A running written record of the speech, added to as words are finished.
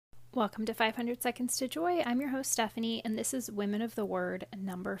Welcome to 500 Seconds to Joy. I'm your host, Stephanie, and this is Women of the Word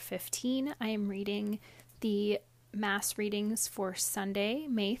number 15. I am reading the Mass readings for Sunday,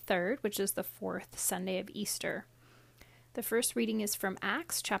 May 3rd, which is the fourth Sunday of Easter. The first reading is from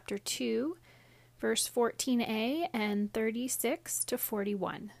Acts chapter 2, verse 14a and 36 to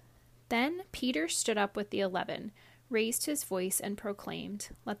 41. Then Peter stood up with the 11, raised his voice, and proclaimed,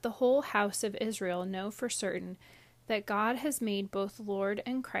 "Let the whole house of Israel know for certain that God has made both Lord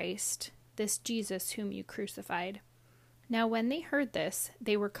and Christ, this Jesus whom you crucified." Now when they heard this,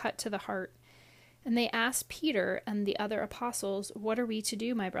 they were cut to the heart, and they asked Peter and the other apostles, "What are we to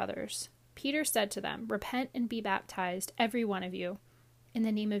do, my brothers?" Peter said to them, "Repent and be baptized, every one of you, in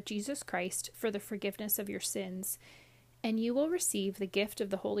the name of Jesus Christ, for the forgiveness of your sins, and you will receive the gift of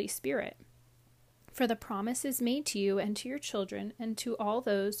the Holy Spirit. For the promise is made to you and to your children and to all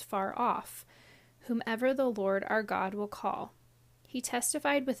those far off, whomever the Lord our God will call." He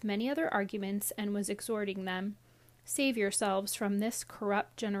testified with many other arguments and was exhorting them, "Save yourselves from this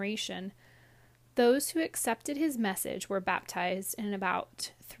corrupt generation." Those who accepted his message were baptized, and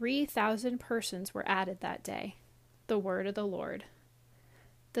about 3,000 persons were added that day. The word of the Lord.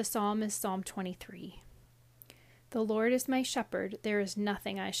 The psalm is Psalm 23. The Lord is my shepherd, there is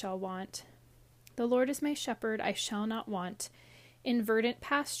nothing I shall want. The Lord is my shepherd, I shall not want. In verdant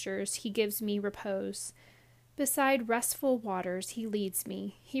pastures he gives me repose. Beside restful waters he leads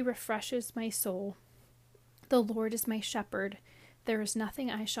me. He refreshes my soul. The Lord is my shepherd. There is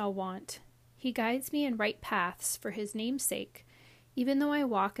nothing I shall want. He guides me in right paths for his name's sake. Even though I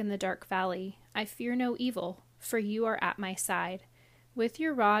walk in the dark valley, I fear no evil, for you are at my side, with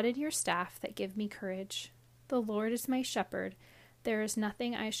your rod and your staff that give me courage. The Lord is my shepherd. There is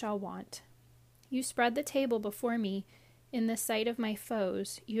nothing I shall want. You spread the table before me in the sight of my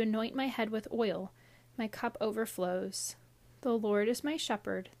foes. You anoint my head with oil. My cup overflows. The Lord is my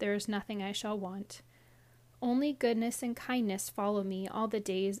shepherd. There is nothing I shall want. Only goodness and kindness follow me all the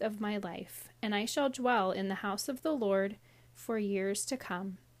days of my life, and I shall dwell in the house of the Lord for years to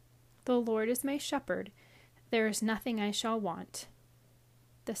come. The Lord is my shepherd. There is nothing I shall want.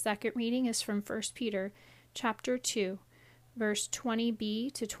 The second reading is from 1 Peter chapter 2, verse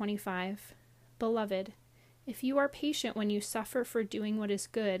 20b to 25. Beloved, if you are patient when you suffer for doing what is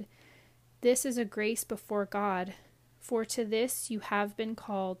good, this is a grace before God. For to this you have been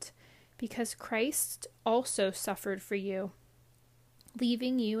called, because Christ also suffered for you,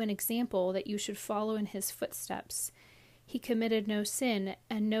 leaving you an example that you should follow in his footsteps. He committed no sin,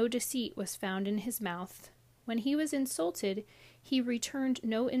 and no deceit was found in his mouth. When he was insulted, he returned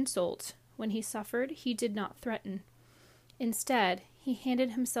no insult. When he suffered, he did not threaten. Instead, he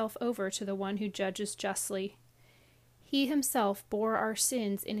handed himself over to the one who judges justly. He himself bore our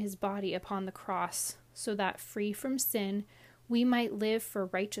sins in his body upon the cross, so that, free from sin, we might live for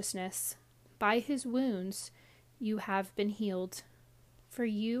righteousness. By his wounds you have been healed. For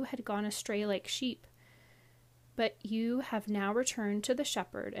you had gone astray like sheep, but you have now returned to the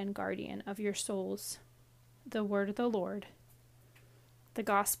shepherd and guardian of your souls. The word of the Lord. The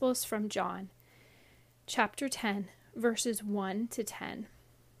Gospel is from John, chapter 10, verses 1 to 10.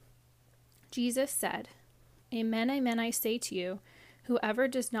 Jesus said, "Amen, amen, I say to you, whoever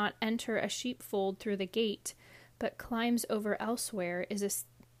does not enter a sheepfold through the gate, but climbs over elsewhere, is a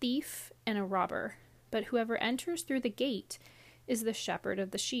thief and a robber. But whoever enters through the gate is the shepherd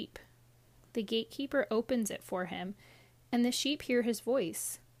of the sheep. The gatekeeper opens it for him, and the sheep hear his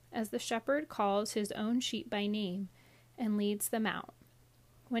voice, as the shepherd calls his own sheep by name and leads them out.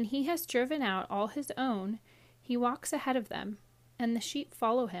 When he has driven out all his own, he walks ahead of them, and the sheep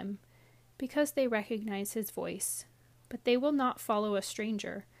follow him, because they recognize his voice. But they will not follow a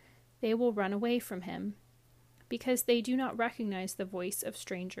stranger. They will run away from him, because they do not recognize the voice of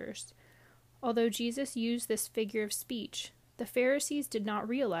strangers." Although Jesus used this figure of speech, the Pharisees did not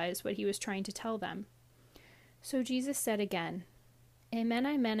realize what he was trying to tell them. So Jesus said again, "Amen,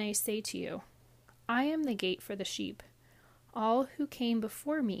 amen, I say to you, I am the gate for the sheep. All who came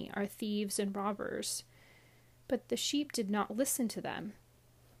before me are thieves and robbers, but the sheep did not listen to them.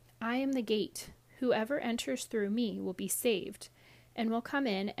 I am the gate. Whoever enters through me will be saved, and will come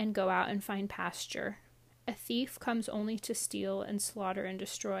in and go out and find pasture. A thief comes only to steal and slaughter and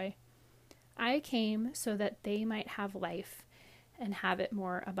destroy. I came so that they might have life and have it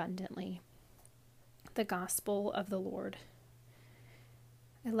more abundantly." The Gospel of the Lord.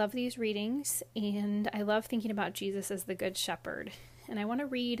 I love these readings, and I love thinking about Jesus as the Good Shepherd. And I want to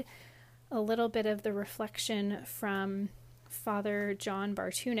read a little bit of the reflection from Father John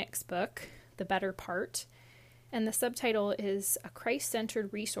Bartunik's book, The Better Part. And the subtitle is "A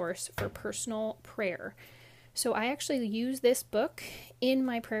Christ-Centered Resource for Personal Prayer," So I actually use this book in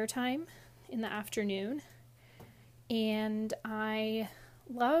my prayer time in the afternoon, and I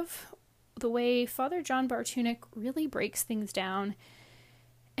love the way Father John Bartunek really breaks things down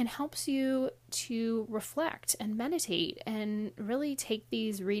and helps you to reflect and meditate and really take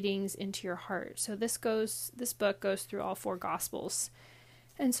these readings into your heart. So this book goes through all 4 Gospels.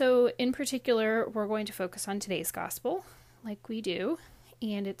 And so in particular, we're going to focus on today's Gospel, like we do,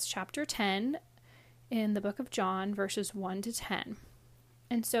 and it's chapter 10 in the book of John, verses 1 to 10.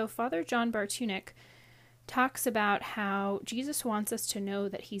 And so Father John Bartunek talks about how Jesus wants us to know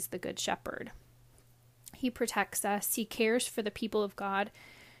that he's the Good Shepherd. He protects us. He cares for the people of God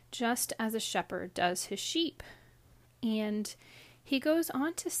just as a shepherd does his sheep. And he goes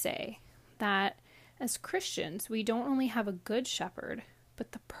on to say that as Christians, we don't only have a good shepherd,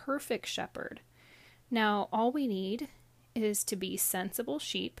 but the perfect shepherd. Now, all we need is to be sensible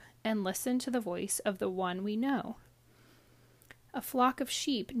sheep and listen to the voice of the one we know. A flock of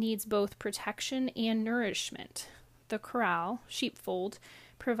sheep needs both protection and nourishment. The corral, sheepfold,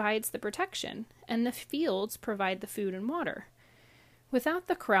 provides the protection, and the fields provide the food and water. Without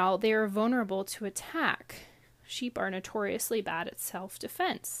the corral, they are vulnerable to attack. Sheep are notoriously bad at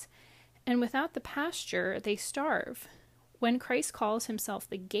self-defense. And without the pasture, they starve. When Christ calls himself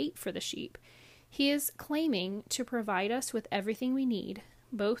the gate for the sheep, he is claiming to provide us with everything we need,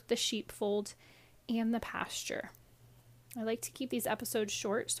 both the sheepfold and the pasture. I like to keep these episodes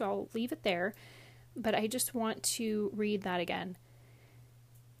short, so I'll leave it there, but I just want to read that again.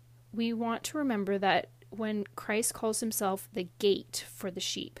 We want to remember that when Christ calls himself the gate for the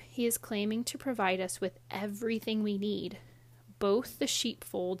sheep, he is claiming to provide us with everything we need, both the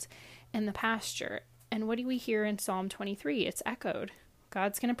sheepfolds and the pasture. And what do we hear in Psalm 23? It's echoed.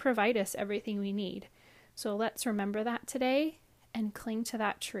 God's going to provide us everything we need. So let's remember that today and cling to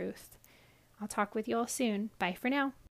that truth. I'll talk with you all soon. Bye for now.